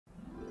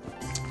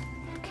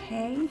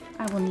Okay,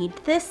 I will need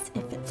this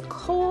if it's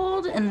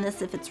cold and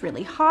this if it's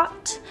really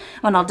hot.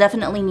 And I'll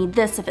definitely need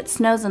this if it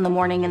snows in the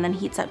morning and then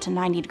heats up to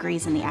 90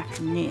 degrees in the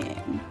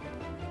afternoon.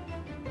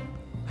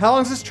 How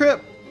long's this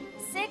trip?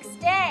 6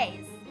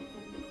 days.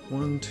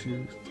 1,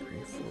 2, 3,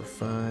 4,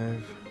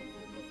 5,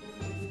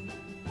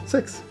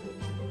 6.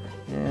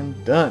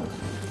 And done.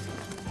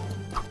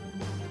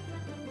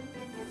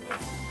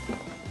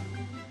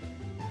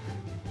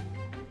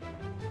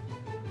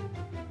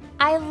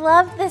 I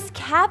love this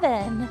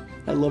cabin.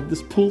 I love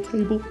this pool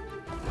table.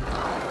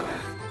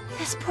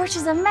 This porch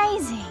is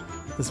amazing.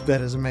 This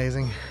bed is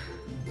amazing.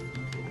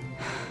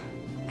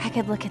 I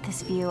could look at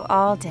this view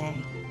all day.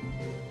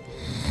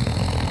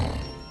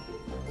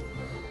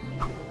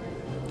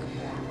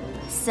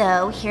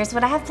 So here's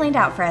what I have planned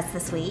out for us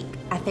this week.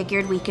 I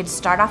figured we could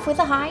start off with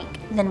a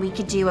hike, then we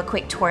could do a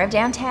quick tour of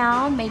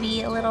downtown,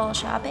 maybe a little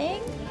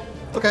shopping.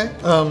 Okay,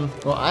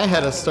 well, I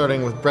had us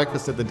starting with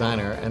breakfast at the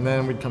diner, and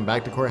then we'd come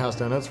back to Courthouse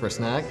Donuts for a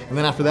snack, and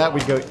then after that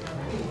we'd go...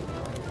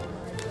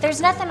 There's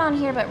nothing on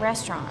here but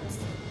restaurants.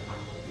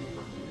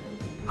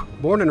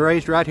 Born and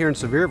raised right here in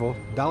Sevierville,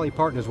 Dolly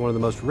Parton is one of the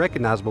most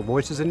recognizable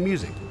voices in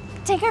music.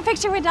 Take our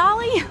picture with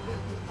Dolly.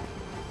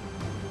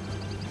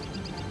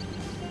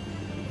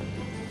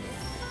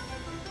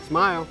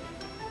 Smile.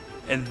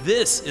 And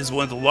this is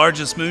one of the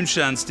largest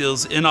moonshine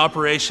stills in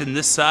operation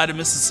this side of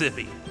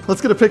Mississippi.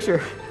 Let's get a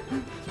picture.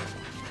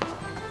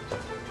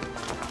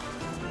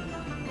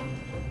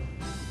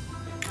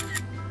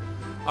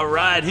 All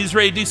right, who's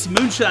ready to do some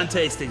moonshine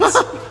tastings?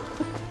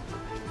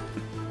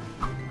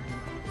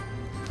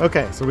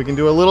 Okay, so we can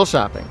do a little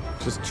shopping.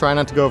 Just try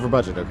not to go over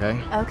budget,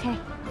 okay? Okay.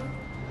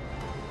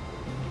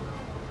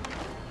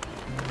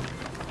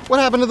 What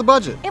happened to the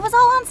budget? It was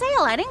all on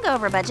sale. I didn't go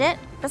over budget.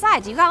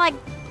 Besides, you got like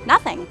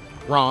nothing.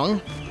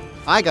 Wrong.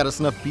 I got us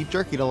enough beef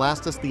jerky to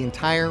last us the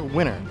entire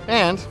winter.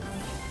 And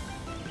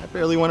I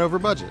barely went over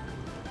budget.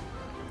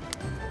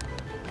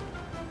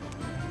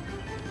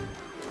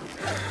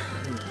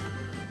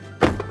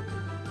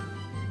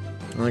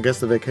 Well, I guess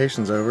the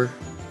vacation's over.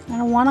 I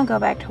don't want to go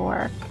back to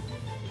work.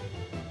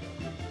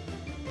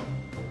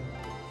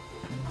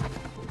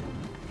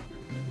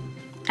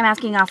 I'm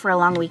asking off for a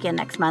long weekend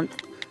next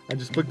month. I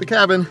just booked the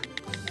cabin.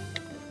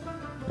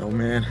 Oh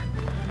man,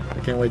 I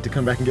can't wait to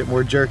come back and get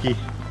more jerky.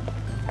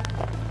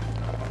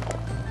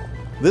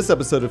 This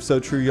episode of So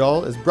True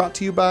Y'all is brought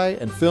to you by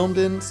and filmed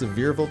in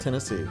Sevierville,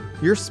 Tennessee.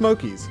 Your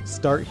Smokies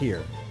start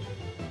here.